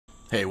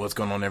Hey, what's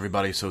going on,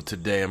 everybody? So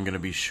today I'm going to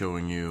be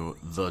showing you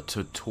the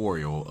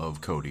tutorial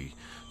of Kodi.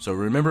 So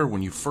remember,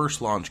 when you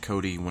first launch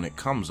Kodi, when it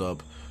comes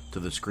up to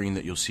the screen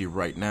that you'll see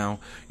right now,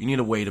 you need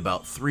to wait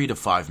about 3 to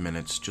 5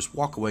 minutes. Just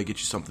walk away, get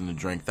you something to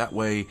drink. That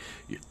way,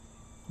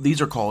 these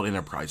are called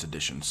Enterprise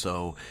Edition.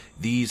 So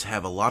these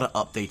have a lot of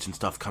updates and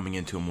stuff coming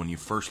into them when you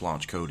first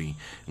launch Kodi.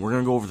 And we're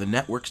going to go over the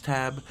Networks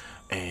tab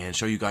and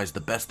show you guys the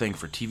best thing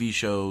for TV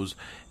shows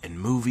and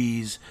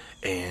movies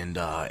and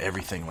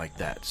everything like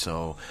that.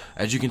 So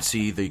as you can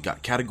see, they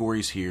got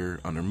categories here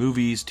under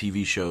movies,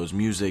 TV shows,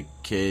 music,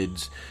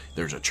 kids.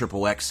 There's a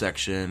XXX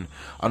section.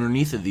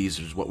 Underneath of these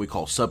is what we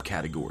call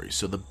subcategories.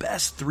 So the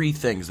best 3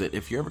 things that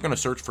if you're ever going to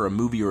search for a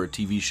movie or a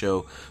TV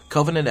show: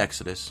 Covenant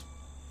Exodus,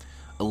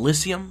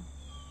 Elysium,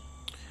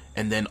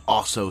 and then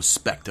also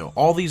Specto.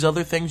 All these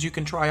other things you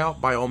can try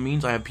out, by all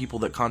means. I have people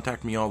that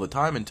contact me all the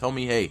time and tell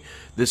me, hey,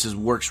 this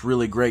works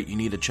really great, you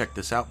need to check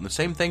this out. And the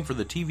same thing for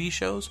the TV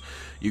shows.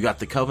 You got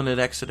the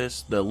Covenant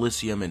Exodus, the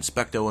Elysium, and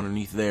Specto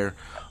underneath there.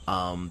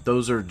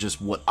 Those are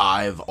just what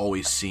I've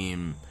always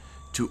seen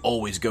to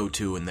always go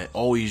to, and that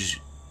always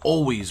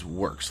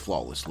works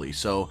flawlessly.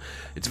 So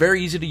it's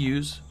very easy to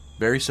use,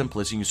 very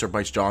simplistic. You can search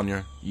by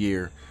genre,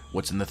 year,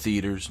 what's in the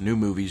theaters, new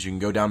movies. You can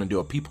go down and do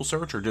a people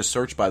search or just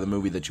search by the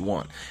movie that you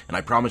want. And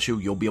I promise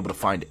you'll be able to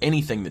find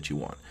anything that you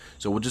want.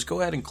 So we'll just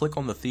go ahead and click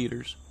on the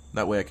theaters.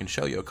 That way I can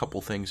show you a couple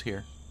things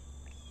here.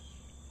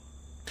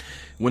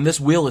 When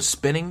this wheel is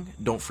spinning,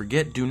 don't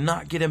forget, do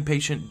not get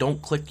impatient.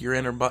 Don't click your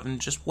enter button.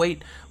 Just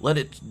wait. Let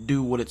it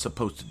do what it's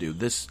supposed to do.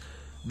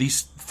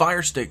 These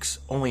Fire Sticks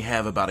only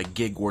have about a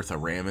gig worth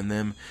of RAM in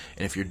them.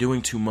 And if you're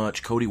doing too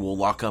much, Kodi will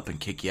lock up and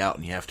kick you out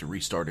and you have to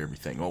restart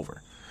everything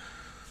over.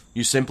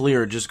 You simply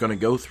are just going to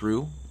go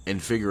through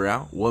and figure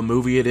out what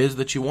movie it is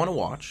that you want to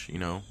watch. You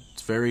know,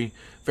 it's very,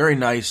 very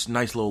nice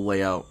little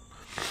layout.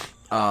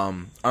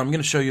 I'm going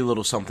to show you a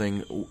little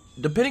something.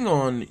 Depending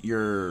on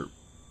your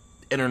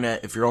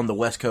internet, if you're on the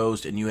West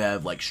Coast and you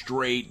have like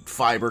straight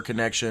fiber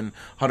connection,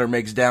 100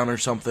 megs down or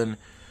something,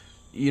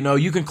 you know,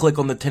 you can click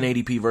on the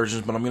 1080p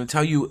versions. But I'm going to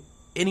tell you,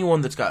 anyone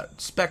that's got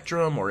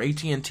Spectrum or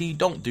AT&T,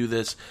 don't do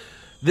this.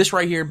 This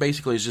right here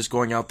basically is just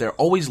going out there.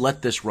 Always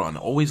let this run.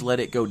 Always let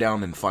it go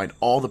down and find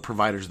all the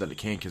providers that it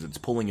can, because it's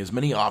pulling as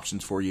many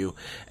options for you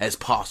as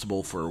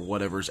possible for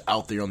whatever's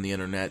out there on the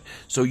internet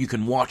so you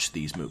can watch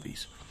these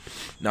movies.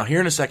 Now here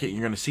in a second, you're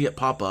going to see it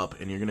pop up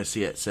and you're going to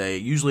see it say,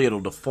 usually it'll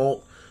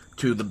default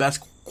to the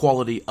best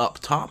quality up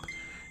top.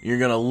 You're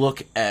going to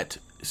look at,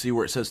 see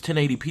where it says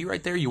 1080p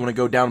right there? You want to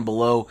go down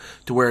below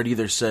to where it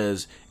either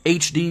says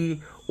HD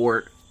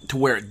or to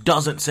where it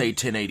doesn't say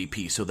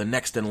 1080p, so the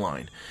next in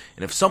line.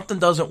 And if something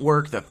doesn't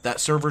work,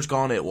 that server's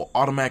gone, it will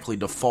automatically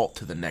default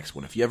to the next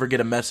one. If you ever get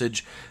a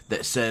message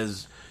that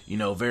says, you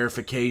know,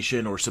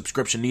 verification or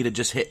subscription needed,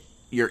 just hit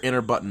your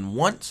enter button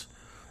once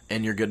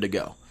and you're good to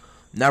go.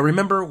 Now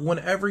remember,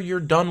 whenever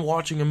you're done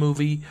watching a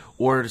movie,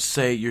 or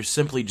say you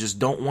simply just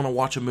don't want to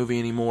watch a movie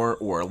anymore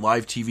or a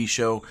live TV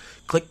show,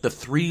 click the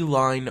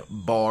 3-line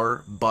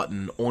bar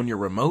button on your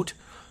remote,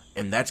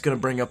 and that's going to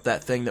bring up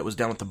that thing that was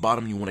down at the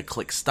bottom. You want to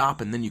click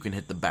stop, and then you can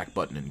hit the back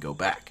button and go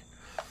back.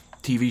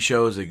 TV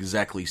shows,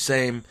 exactly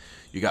same.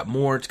 You got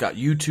more. It's got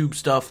YouTube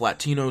stuff,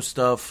 Latino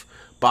stuff.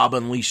 Bob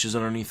Unleashed is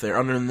underneath there.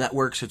 Under the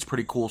networks, it's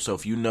pretty cool. So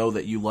if you know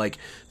that you like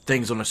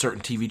things on a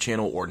certain TV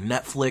channel or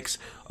Netflix,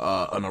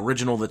 an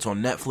original that's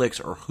on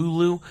Netflix or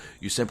Hulu,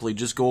 you simply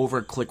just go over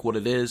and click what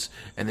it is,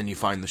 and then you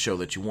find the show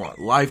that you want.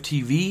 Live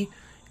TV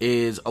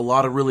is a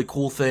lot of really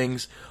cool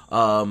things.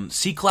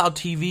 C Cloud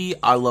TV,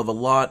 I love a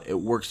lot.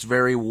 It works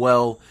very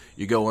well.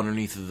 You go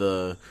underneath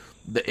the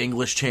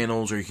English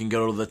channels, or you can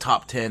go to the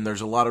top 10.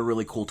 There's a lot of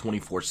really cool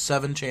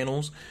 24/7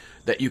 channels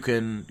that you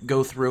can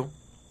go through.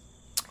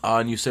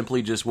 And you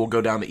simply just will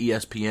go down to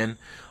ESPN.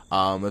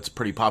 That's a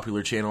pretty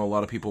popular channel a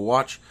lot of people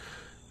watch.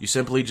 You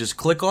simply just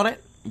click on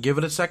it, give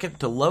it a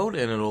second to load,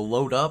 and it'll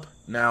load up.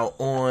 Now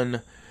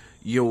on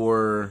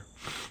your,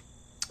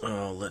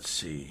 let's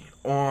see,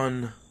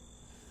 on...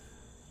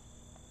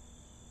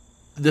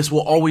 this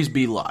will always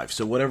be live,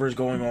 so whatever's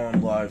going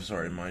on live,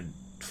 sorry, my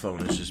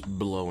phone is just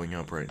blowing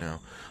up right now.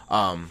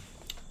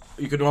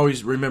 You can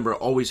always, remember,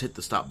 always hit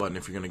the stop button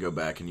if you're going to go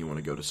back and you want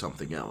to go to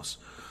something else.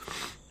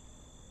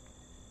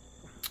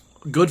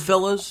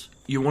 Goodfellas,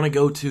 you want to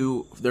go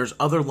to, there's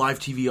other live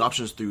TV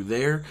options through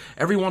there.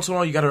 Every once in a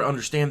while, you got to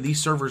understand,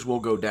 these servers will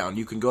go down.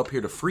 You can go up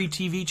here to free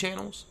TV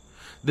channels.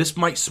 This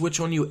might switch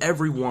on you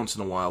every once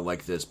in a while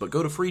like this, but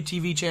go to free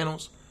TV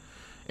channels,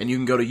 and you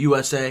can go to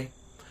USA.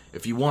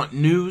 If you want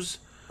news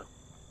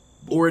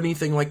or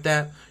anything like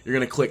that, you're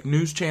going to click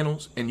news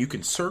channels, and you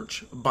can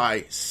search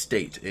by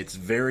state. It's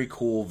very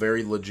cool,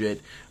 very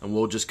legit, and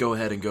we'll just go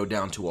ahead and go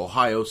down to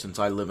Ohio, since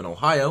I live in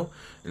Ohio,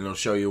 and it'll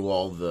show you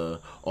all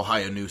the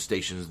Ohio news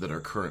stations that are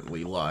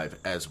currently live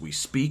as we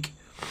speak.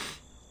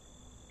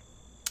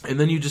 And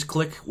then you just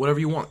click whatever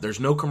you want. There's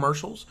no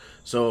commercials,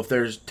 so if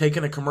there's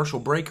taking a commercial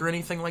break or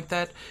anything like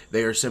that,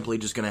 they are simply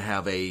just going to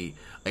have a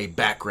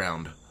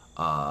background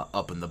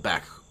up in the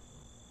back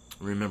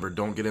Remember,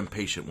 don't get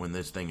impatient when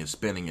this thing is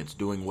spinning. It's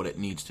doing what it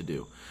needs to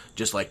do.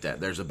 Just like that.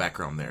 There's a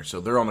background there.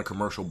 So they're on a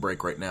commercial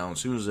break right now. As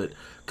soon as it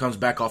comes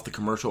back off the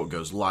commercial, it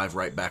goes live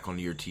right back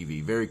onto your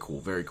TV. Very cool.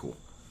 Very cool.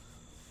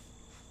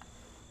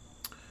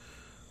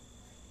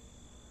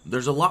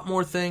 There's a lot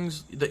more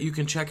things that you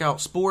can check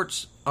out.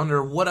 Sports,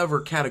 under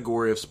whatever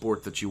category of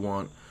sport that you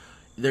want.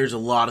 There's a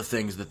lot of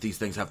things that these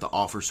things have to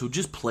offer. So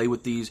just play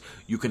with these.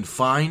 You can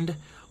find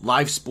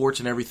live sports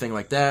and everything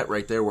like that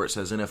right there where it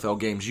says NFL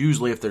games.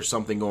 Usually if there's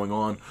something going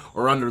on,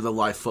 or under the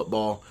live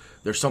football,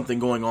 there's something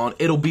going on,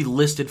 it'll be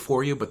listed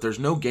for you, but there's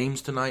no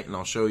games tonight, and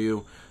I'll show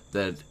you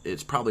that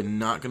it's probably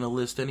not going to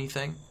list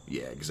anything.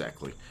 Yeah,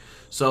 exactly.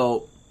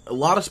 So a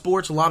lot of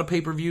sports, a lot of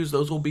pay-per-views,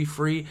 those will be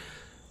free.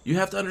 You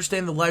have to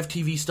understand the live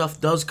TV stuff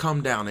does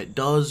come down. It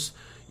does,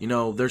 you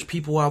know, there's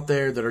people out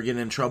there that are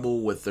getting in trouble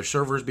with their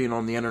servers being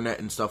on the internet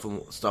and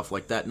stuff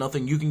like that.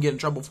 Nothing you can get in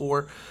trouble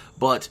for,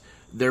 but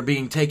they're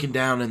being taken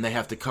down and they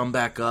have to come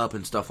back up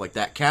and stuff like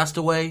that.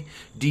 Castaway,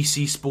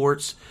 DC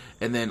Sports,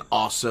 and then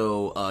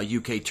also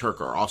UK Turk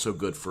are also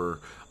good for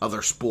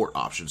other sport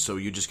options. So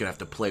you're just going to have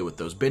to play with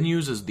those.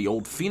 Venues is the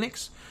old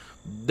Phoenix.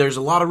 There's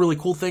a lot of really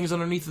cool things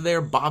underneath of there.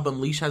 Bob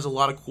Unleash has a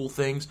lot of cool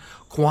things.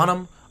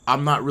 Quantum,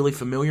 I'm not really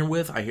familiar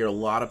with. I hear a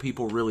lot of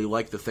people really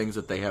like the things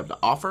that they have to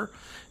offer.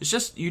 It's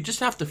just, you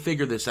just have to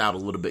figure this out a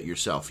little bit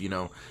yourself, you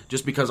know.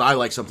 Just because I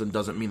like something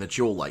doesn't mean that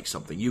you'll like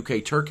something.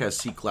 UK Turk has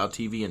C Cloud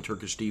TV and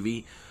Turkish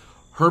TV.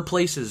 Her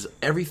place is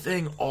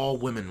everything all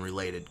women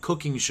related.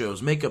 Cooking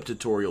shows, makeup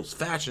tutorials,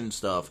 fashion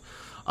stuff,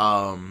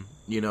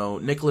 you know,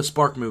 Nicholas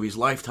Spark movies,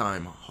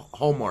 Lifetime,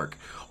 Hallmark,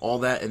 all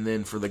that. And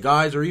then for the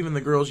guys or even the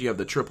girls, you have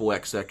the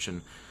XXX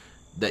section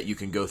that you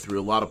can go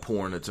through. A lot of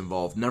porn that's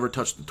involved. Never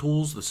touch the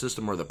tools, the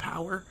system, or the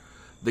power.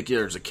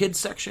 There's a kids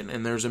section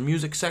and there's a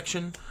music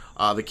section.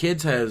 The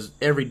kids has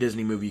every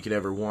Disney movie you could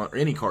ever want, or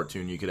any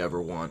cartoon you could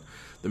ever want.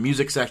 The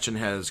music section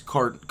has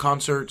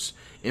concerts,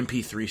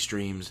 MP3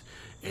 streams,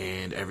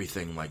 and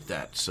everything like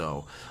that.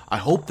 So I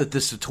hope that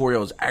this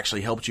tutorial has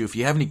actually helped you. If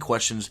you have any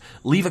questions,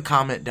 leave a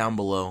comment down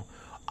below.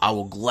 I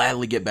will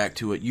gladly get back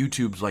to it.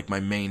 YouTube's like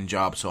my main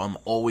job, so I'm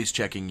always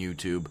checking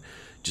YouTube.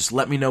 Just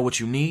let me know what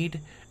you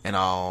need, and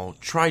I'll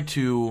try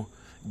to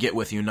get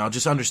with you. Now,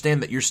 just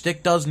understand that your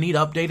stick does need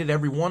updated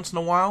every once in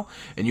a while,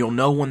 and you'll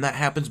know when that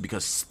happens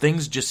because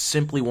things just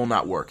simply will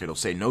not work. It'll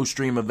say no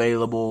stream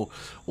available,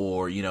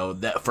 or, you know,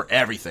 that for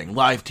everything.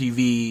 Live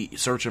TV,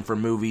 searching for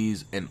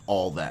movies, and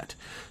all that.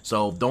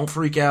 So don't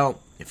freak out.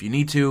 If you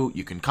need to,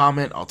 you can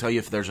comment. I'll tell you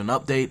if there's an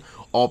update.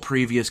 All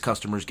previous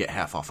customers get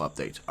half off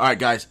updates. All right,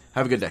 guys,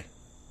 have a good day.